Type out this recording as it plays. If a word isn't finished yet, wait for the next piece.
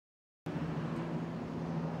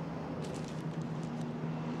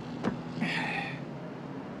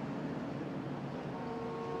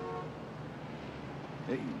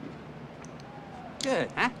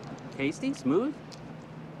Good, huh? Tasty, smooth?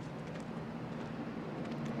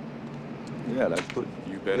 Yeah, that's good.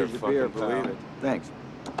 You better Here's your fucking beer, believe pal. it. Thanks.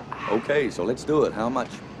 Okay, so let's do it. How much?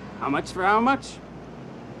 How much for how much?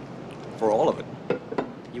 For all of it.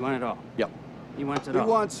 You want it all? Yep. He wants it He all.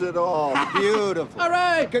 wants it all. Beautiful. All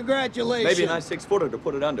right, congratulations. Maybe a nice 6-footer to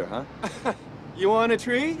put it under, huh? You want a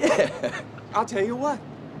tree? Yeah. I'll tell you what.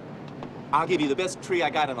 I'll give you the best tree I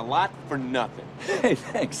got in a lot for nothing. Hey,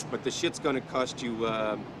 thanks. But the shit's gonna cost you,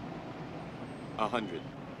 100.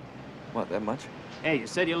 What, that much? Hey, you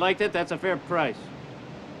said you liked it? That's a fair price.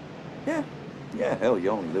 Yeah. Yeah, hell, you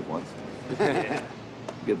only live once.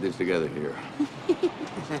 Get this together here. 20,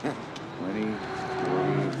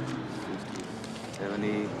 40, 60,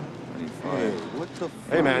 70, 25. Hey, what the fuck?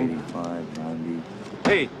 Hey, man. 85, 90.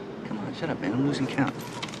 Hey, Come on, shut up, man. I'm losing count.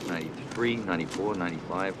 93, 94,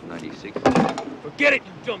 95, 96. Forget it,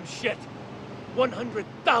 you dumb shit.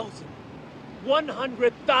 100,000.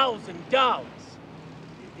 $100,000.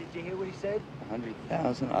 Did you hear what he said?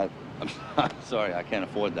 100,000? I'm sorry, I can't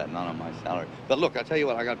afford that, not on my salary. But look, I'll tell you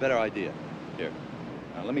what, I got a better idea. Here,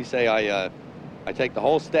 let me say I take the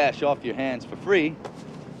whole stash off your hands for free,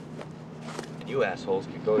 and you assholes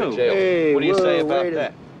can go to jail. Hey, what do you say whoa, about wait a-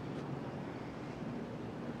 that?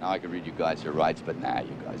 Now I can read you guys your rights, but nah,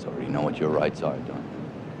 you guys already know what your rights are, don't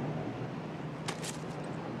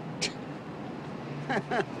you?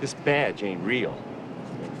 This badge ain't real.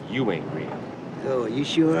 You ain't real. Oh, you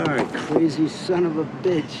sure are a crazy son of a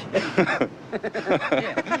bitch.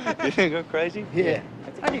 You think I'm crazy? Yeah.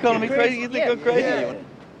 Are you calling me crazy? You think I'm crazy? Yeah.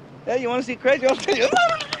 Yeah, you want to see crazy? I'll tell you.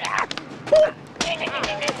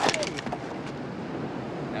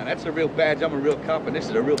 Now, that's a real badge. I'm a real cop, and this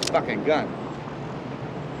is a real fucking gun.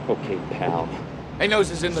 Okay, pal. Hey, nose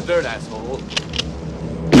is in the dirt, asshole.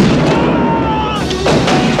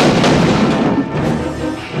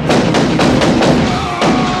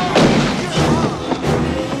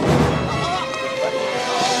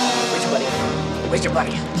 Where's your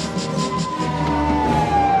buddy?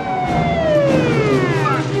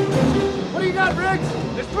 What do you got, Riggs?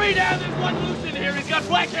 There's 3 down, there's 1 loose in here. He's got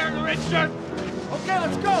black hair and a red shirt. Okay,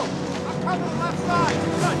 let's go. I'll cover the left side.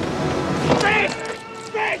 Space!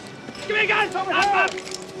 Space! Give me a gun! Up!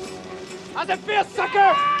 How's it feel,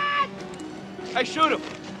 sucker? Hey, shoot him!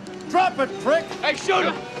 Drop it, prick. Hey, shoot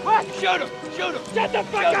him! What? Shoot him! Shoot him! Shut the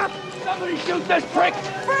fuck up! Somebody shoot this prick!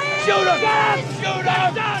 Shoot him! Shoot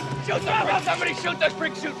him! Shoot him! Somebody shoot this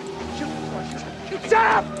prick! Shoot! Shoot! Shoot! Shut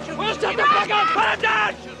up! Will, shut the fuck up! Put him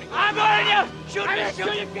down! I'm warning you! Shoot me!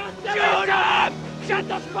 Shoot him! Shoot him! Shut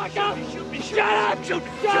the fuck up! Shoot me! Shut up! Shoot!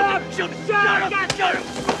 Shut up! Shoot! Shut him! Shoot him!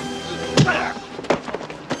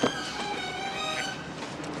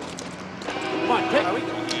 Come on, pick.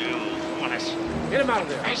 Get him out of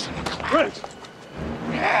there. Riggs!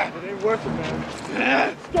 It ain't worth it, man.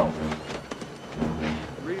 Let's go!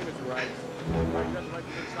 Reading is right. Right, doesn't like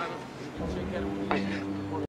to get silent. You can shake hands with me.